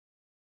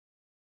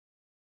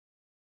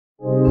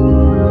The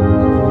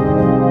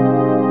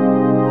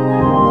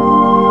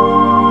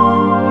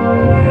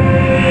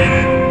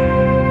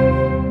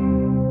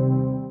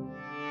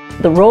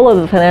role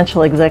of the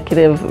financial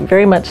executive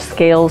very much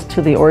scales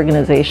to the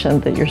organization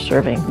that you're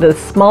serving. The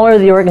smaller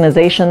the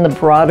organization, the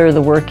broader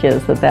the work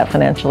is that that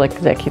financial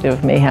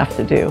executive may have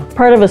to do.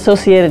 Part of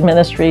Associated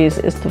Ministries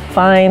is to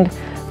find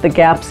the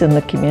gaps in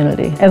the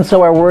community. And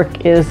so our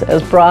work is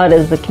as broad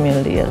as the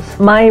community is.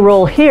 My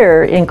role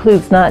here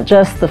includes not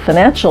just the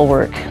financial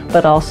work,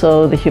 but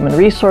also the human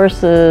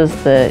resources,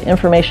 the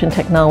information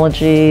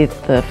technology,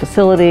 the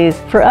facilities.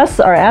 For us,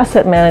 our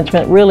asset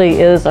management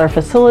really is our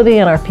facility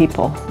and our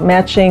people,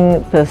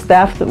 matching the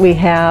staff that we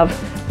have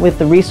with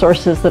the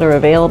resources that are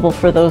available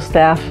for those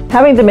staff.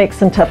 Having to make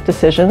some tough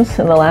decisions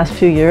in the last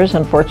few years,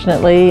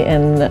 unfortunately,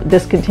 in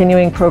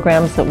discontinuing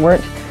programs that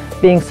weren't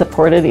being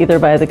supported either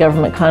by the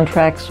government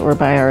contracts or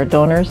by our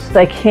donors.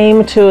 I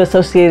came to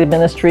Associated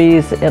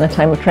Ministries in a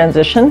time of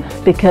transition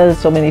because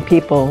so many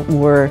people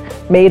were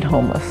made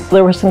homeless.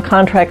 There were some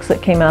contracts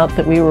that came out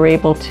that we were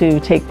able to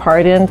take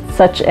part in,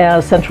 such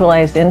as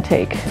centralized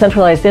intake.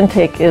 Centralized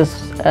intake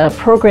is a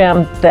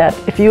program that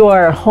if you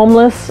are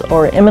homeless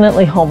or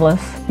imminently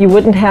homeless, you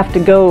wouldn't have to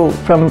go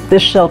from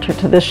this shelter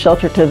to this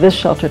shelter to this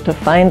shelter to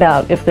find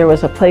out if there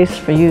was a place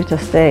for you to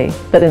stay.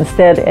 But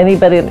instead,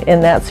 anybody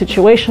in that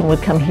situation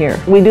would come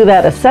here. We do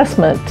that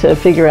assessment to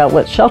figure out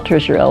what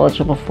shelters you're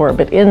eligible for,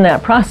 but in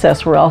that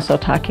process, we're also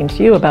talking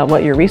to you about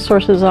what your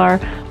resources are,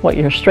 what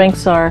your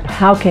strengths are,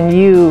 how can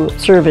you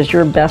serve as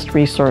your best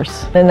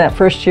resource. In that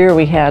first year,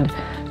 we had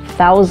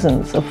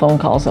thousands of phone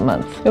calls a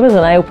month. It was an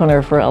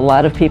eye-opener for a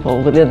lot of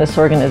people within this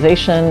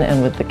organization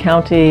and with the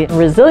county.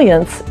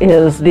 Resilience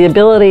is the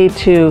ability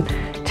to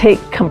take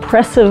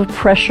compressive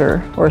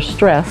pressure or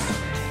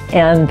stress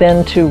and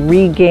then to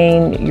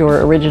regain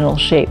your original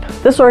shape.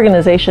 This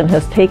organization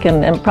has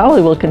taken and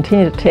probably will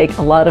continue to take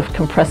a lot of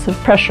compressive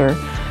pressure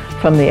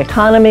from the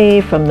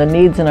economy, from the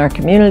needs in our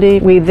community.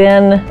 We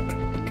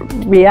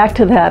then react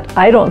to that,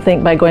 I don't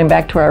think by going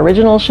back to our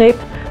original shape,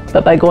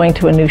 but by going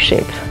to a new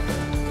shape.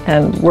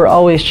 And we're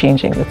always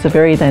changing. It's a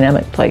very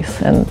dynamic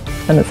place, and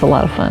it's a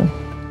lot of fun.